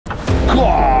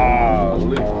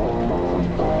Golly.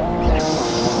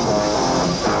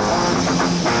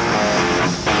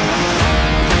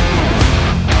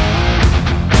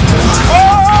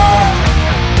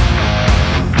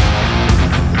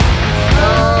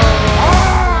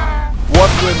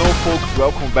 What's going on, folks?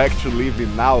 Welcome back to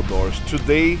Living Outdoors.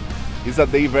 Today is a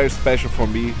day very special for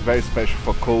me, very special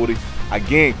for Cody.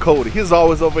 Again, Cody, he's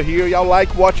always over here. Y'all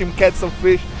like watching him catch some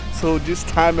fish, so this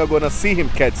time you're gonna see him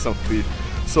catch some fish.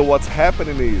 So what's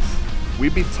happening is,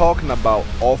 we've been talking about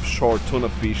offshore tuna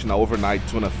fishing, overnight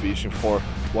tuna fishing for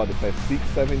what, the past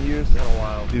 6-7 years? It's been a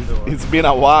while. It's been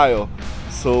a while.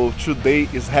 So today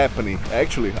is happening.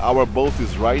 Actually, our boat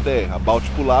is right there, about to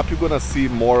pull up. You're gonna see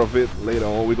more of it later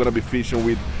on. We're gonna be fishing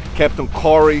with Captain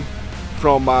Corey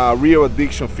from Real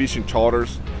Addiction Fishing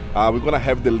Charters. We're gonna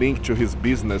have the link to his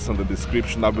business on the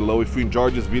description down below. If you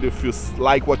enjoyed this video, if you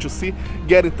like what you see,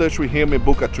 get in touch with him and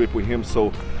book a trip with him.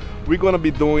 So we're gonna be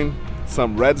doing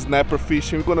some red snapper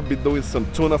fishing. We're gonna be doing some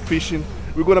tuna fishing.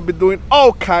 We're gonna be doing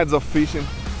all kinds of fishing.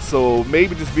 So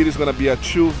maybe this video is gonna be a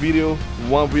two video,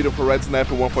 one video for red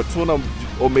snapper, one for tuna,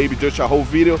 or maybe just a whole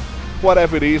video.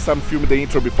 Whatever it is, I'm filming the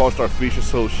intro before I start fishing,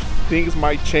 so things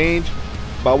might change.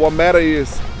 But what matters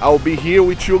is I'll be here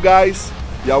with you guys.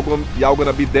 Y'all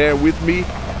gonna be there with me.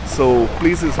 So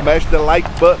please smash the like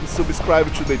button,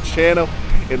 subscribe to the channel,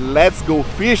 and let's go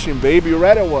fishing, baby. You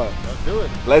ready or what? Let's do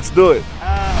it. Let's do it.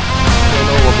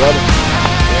 Over, brother.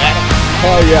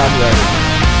 Hell yeah, I'm ready.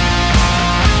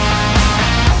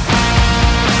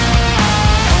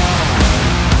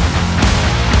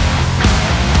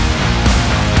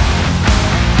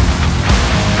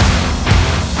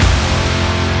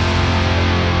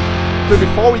 So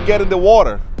before we get in the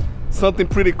water, something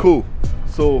pretty cool.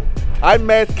 So I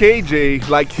met KJ,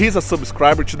 like he's a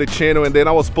subscriber to the channel, and then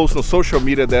I was posting on social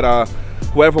media that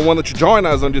whoever wanted to join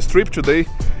us on this trip today,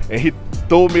 and he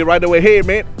told me right away, hey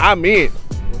man, I'm in.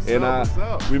 What's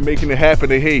up? We're making it happen.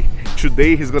 And hey,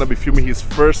 today he's gonna be filming his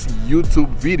first YouTube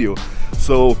video.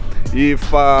 So if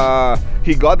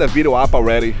he got the video up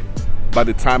already, by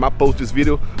the time I post this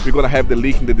video, we're gonna have the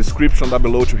link in the description down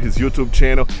below to his YouTube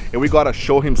channel, and we gotta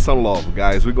show him some love,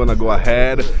 guys. We're gonna go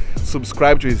ahead,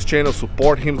 subscribe to his channel,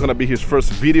 support him. It's gonna be his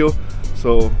first video.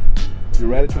 So you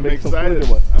ready to make some footage?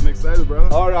 I'm excited, bro.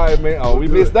 All right, man. Oh, we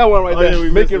missed that one right there. Yeah,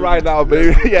 make it right now,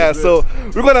 baby. Yeah, so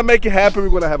we're gonna make it happen. We're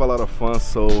gonna have a lot of fun.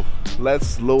 So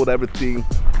let's load everything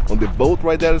on the boat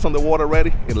right there. It's on the water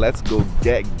ready, and let's go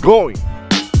get going.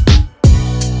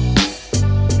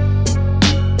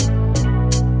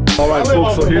 All right,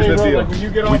 folks, so here's the deal.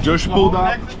 We just pulled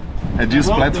up at this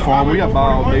platform. We're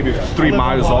about maybe 3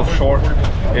 miles offshore,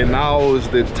 and now is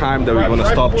the time that we're gonna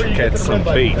stop to catch some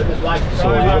bait. So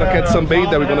we're gonna catch some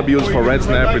bait that we're gonna be using for red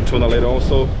snapper and tuna later on.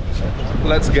 So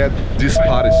let's get this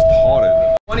party started.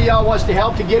 One of y'all wants to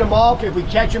help to get them off. If we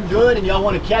catch them good and y'all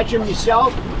want to catch them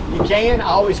yourself, you can. I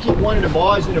always keep one of the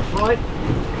boys in the front.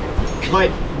 But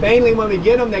mainly when we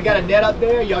get them, they got a net up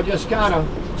there. Y'all just kind of,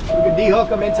 we can de-hook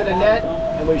them into the net,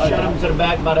 and we shut them to the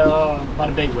back by the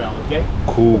bait well, okay?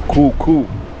 Cool, cool, cool.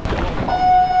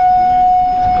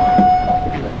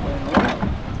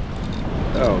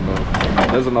 Oh no,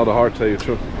 there's another hardtail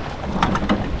too.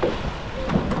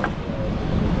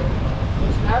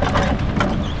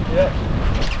 Yeah.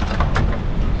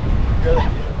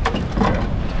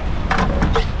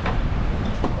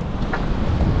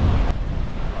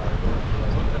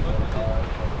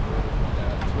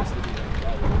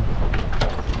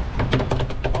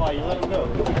 Oh, you let him go.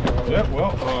 Yeah,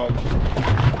 well,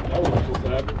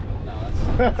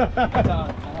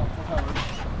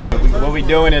 What we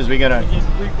doing is we out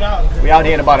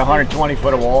here in about 120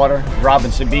 foot of water,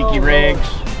 dropping sabiki rigs.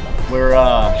 We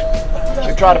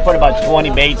try to put about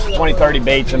 20, 30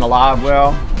 baits in the live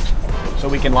well, so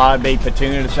we can live bait for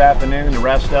tuna this afternoon. The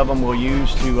rest of them we'll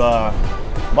use to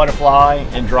butterfly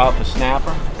and drop for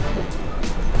snapper.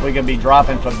 We're gonna be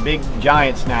dropping for big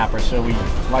giant snappers, so we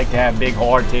like to have big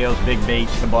hardtails, big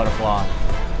baits to butterfly.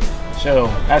 So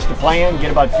that's the plan,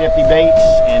 get about 50 baits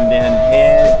and then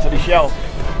head to the shelf.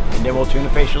 And then we'll tuna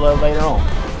fish a little later on.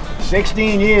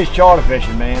 16 years charter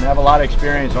fishing, man. I have a lot of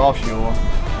experience offshore,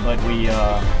 but we,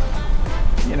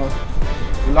 you know,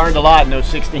 we learned a lot in those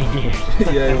 16 years.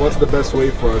 Yeah, what's the best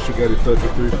way for us to get in touch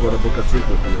with you if you want to book a trip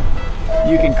with you?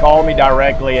 You can call me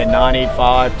directly at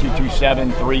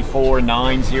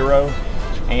 985-227-3490.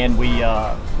 And we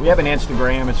have an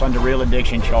Instagram. It's under Real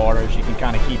Addiction Charters. You can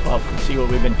kind of keep up and see what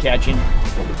we've been catching.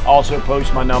 Also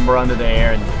post my number under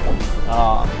there, and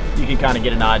you can kind of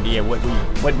get an idea of what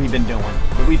we've been doing.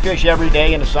 But we fish every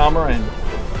day in the summer, and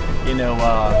you know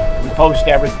we post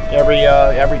every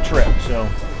trip. So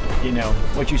you know,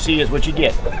 what you see is what you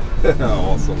get.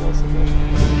 Awesome.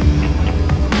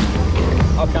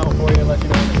 I'll count for you and let you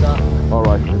know when to stop. All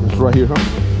right, it's right here, huh?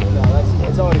 No,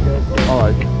 it's already good. All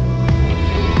right.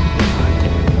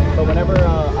 But whenever I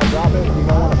drop it, you're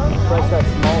gonna want to press that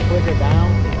small clicker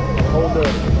down and hold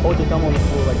your thumb on the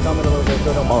spool, like thumb it a little bit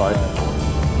so it don't. All right.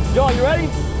 John, you ready?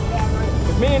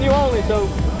 It's me and you only, so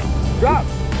drop.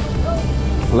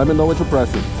 Let me know when to press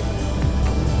it.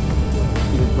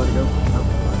 You just let it go.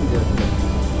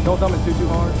 Don't thumb it too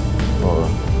hard. All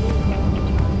right.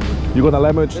 You gonna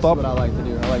let me This stop? is what I like to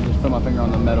do. I like to just put my finger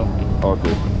on the metal.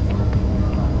 Okay.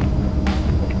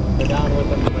 Go down with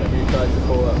him whenever he tries to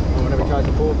pull up. Or whenever he tries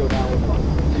to pull, go down with him.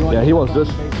 You want Yeah, to he was on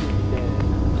just. the face, you can.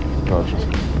 Gotcha.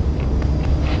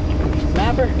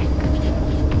 Snapper.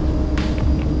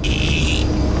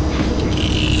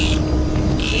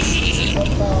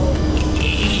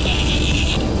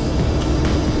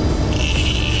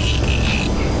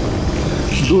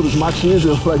 Dude, it's much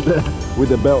easier like that with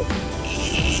the belt. I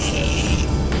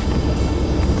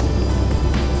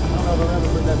don't know if I've ever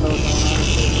put that belt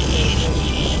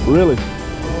on. Really?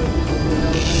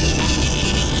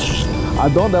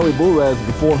 I've done that with bull reds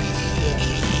before.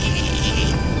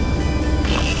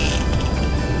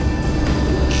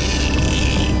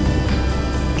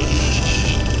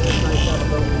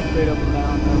 Straight up and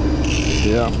down.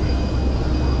 Yeah.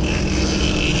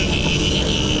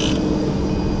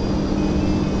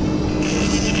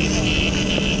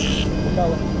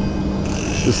 Color.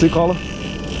 The sea color?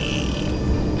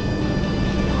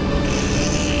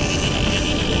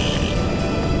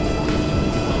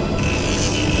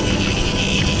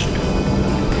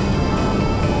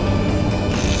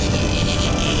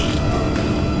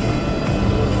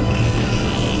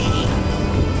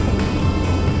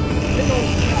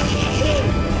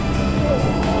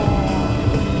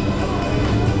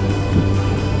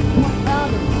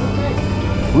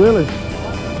 Really?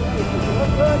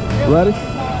 Ready?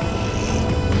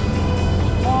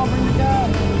 Come on, bring it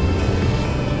down.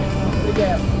 Big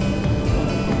gap.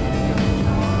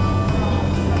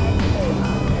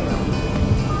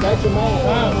 That's your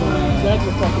man. That's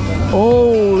your fucking man.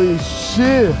 Holy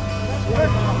shit!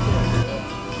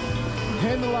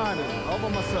 Hand the line in, all by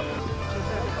myself.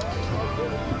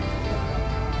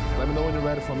 Let me know when you're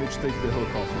ready for me to take the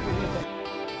hook off.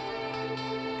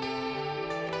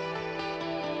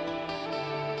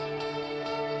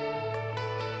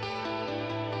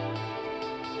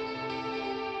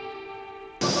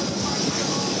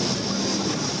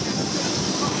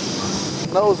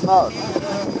 No, it's not.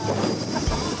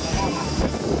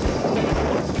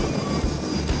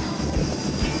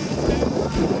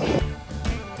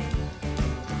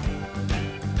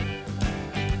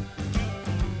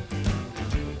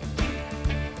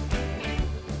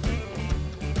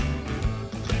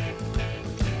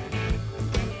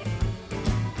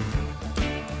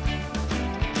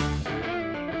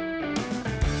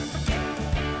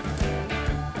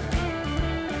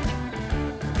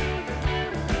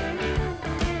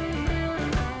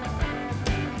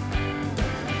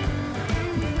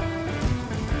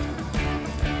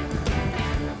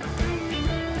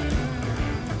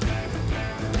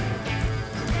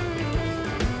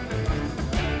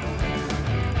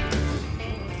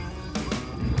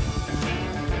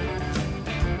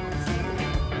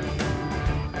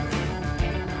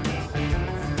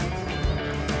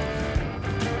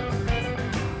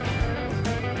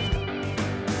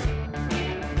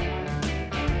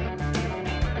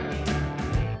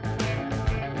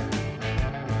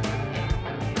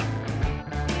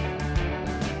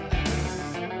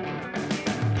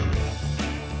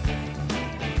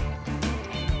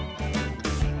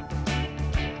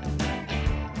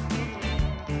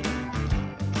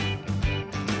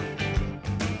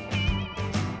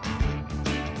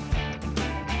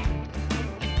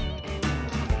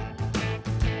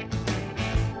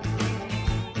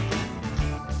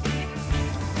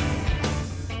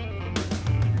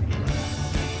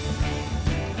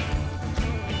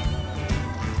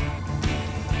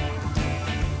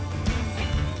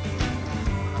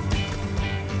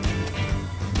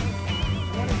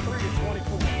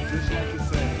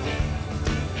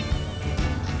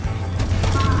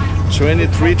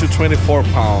 $23 to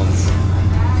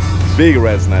 $24. Big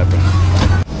red snapper.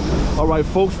 All right,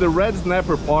 folks, the red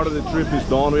snapper part of the trip is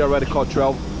done. We already caught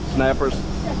 12 snappers.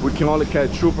 We can only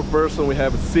catch 2 per person. We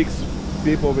have 6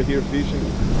 people over here fishing.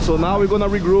 So now we're gonna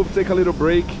regroup, take a little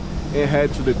break, and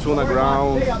head to the tuna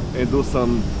ground and do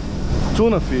some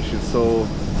tuna fishing. So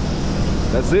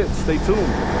that's it. Stay tuned.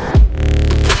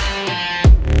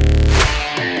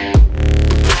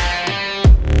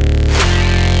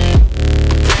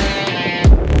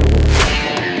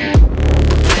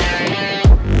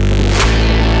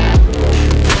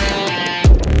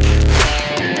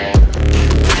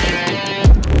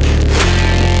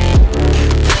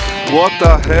 What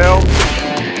the hell?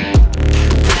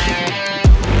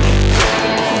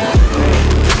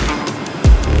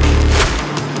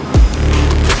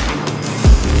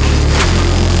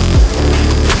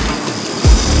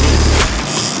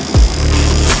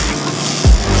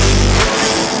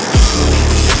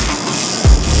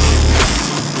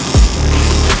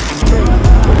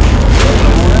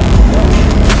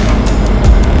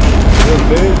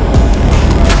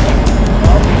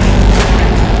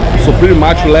 So pretty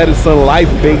much we let some live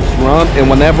baits run, and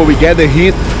whenever we get the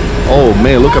heat, oh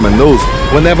man, look at my nose.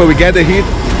 Whenever we get the heat,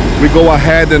 we go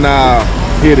ahead and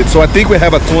hit it. So I think we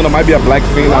have a tuna, might be a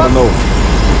blackfin, I don't know.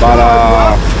 But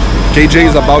KJ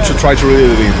is about to try to reel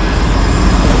it in.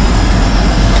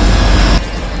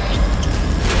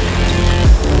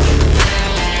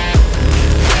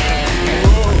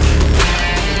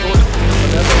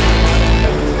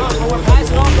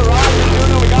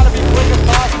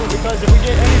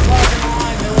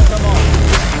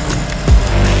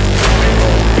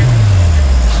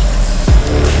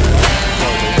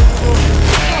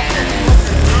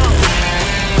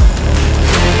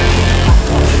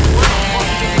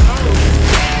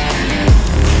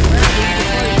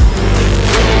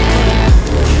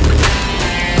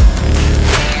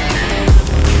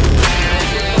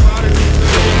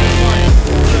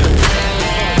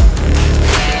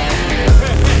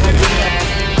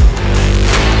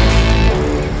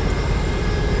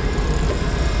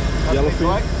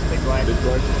 Yellowfin? Big black. Big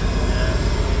black. Yeah.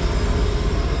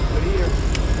 Good eater.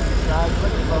 Guys,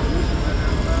 look at those.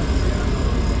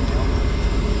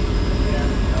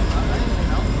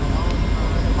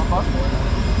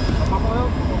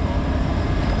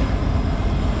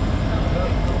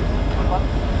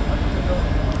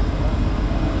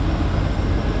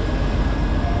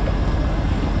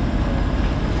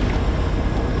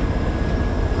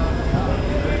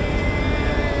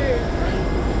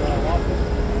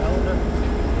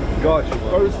 Gotcha.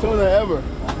 First tuna ever.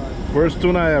 First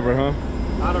tuna ever, huh?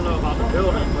 I don't know about the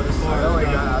building, but as far as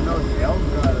I know the elk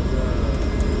got it.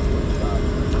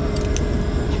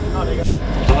 oh, they got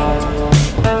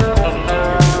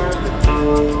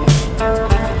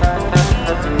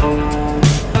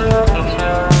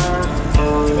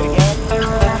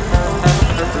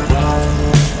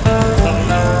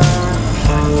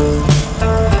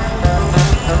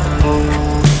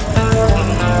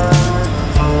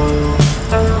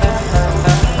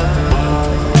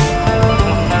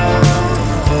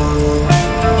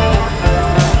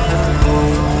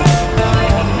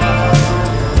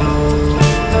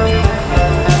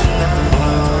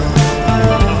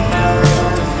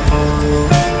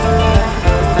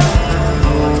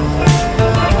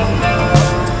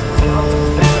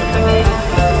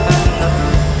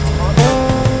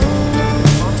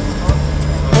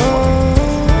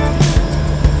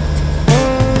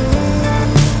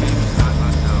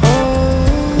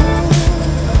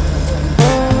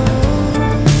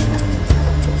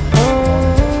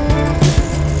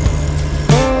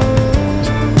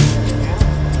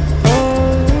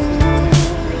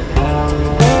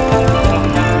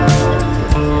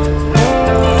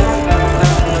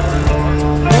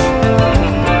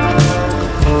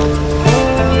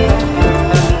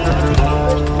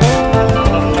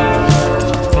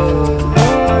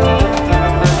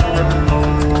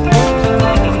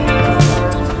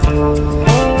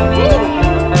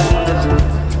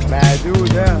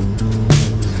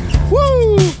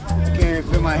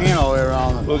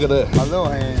Look at that. My little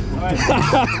hand.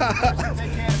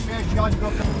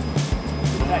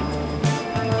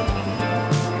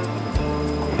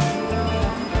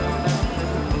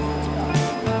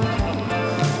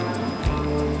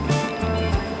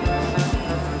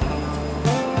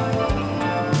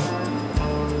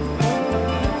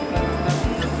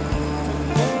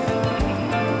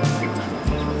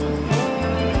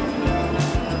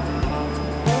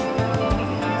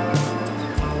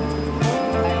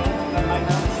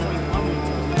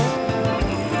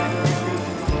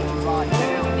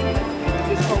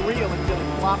 just for real.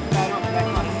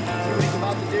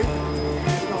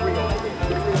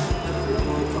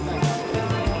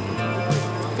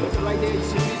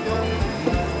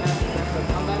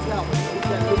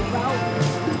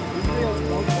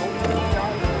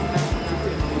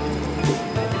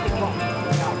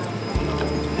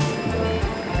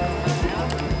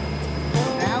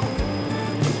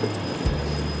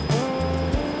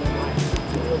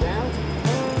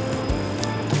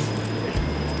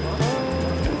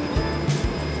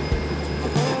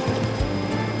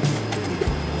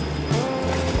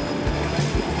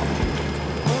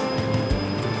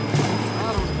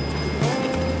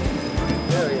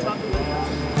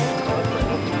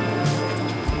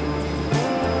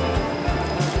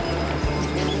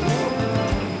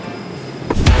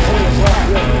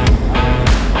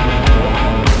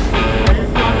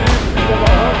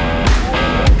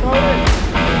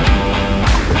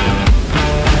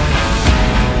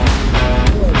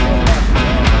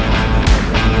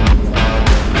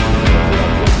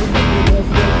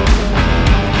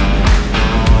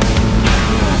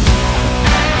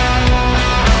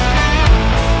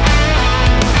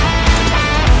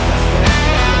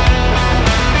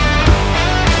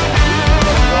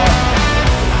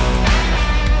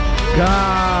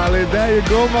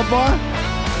 go, my boy.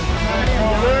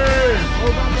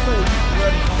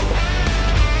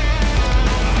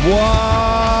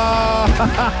 Wow!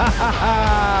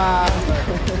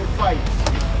 Good fight.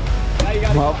 Now you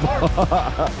gotta My go hard.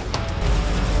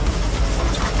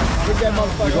 Get that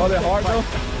motherfucker. You got it hard though?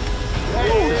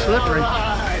 Ooh, it's slippery.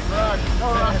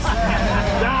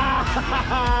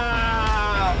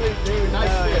 Dude,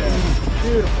 nice fish.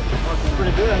 Beautiful.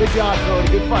 Pretty good. Good job, Cody.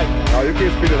 Good fight. Oh, you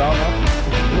can spit it out now.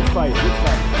 Good fight. Good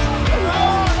fight.